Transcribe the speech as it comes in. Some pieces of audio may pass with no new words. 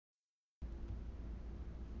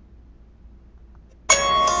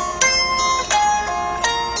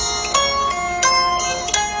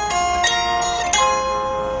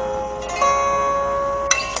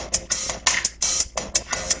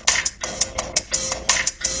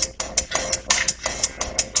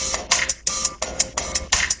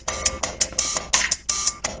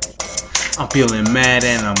I'm feeling mad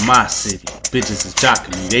and I'm my city. Bitches is jocking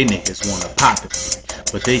me, they niggas wanna pop it for me,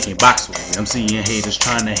 but they can't box with me. I'm seeing haters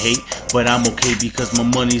trying to hate, but I'm okay because my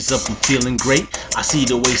money's up, I'm feeling great. I see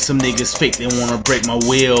the way some niggas fake, they wanna break my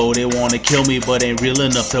will. They wanna kill me, but ain't real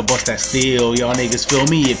enough to bust that steel. Y'all niggas feel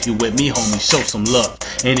me? If you with me, homie, show some love.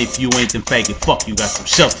 And if you ain't, then faggot, fuck you, got some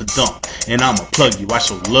shells to dump. And I'ma plug you. I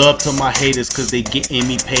show love to my haters cause they getting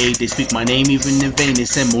me paid. They speak my name even in vain, they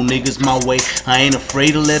send more niggas my way. I ain't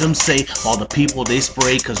afraid to let them say all the people they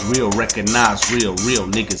spray, cause real recognize real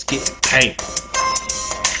niggas getting paid.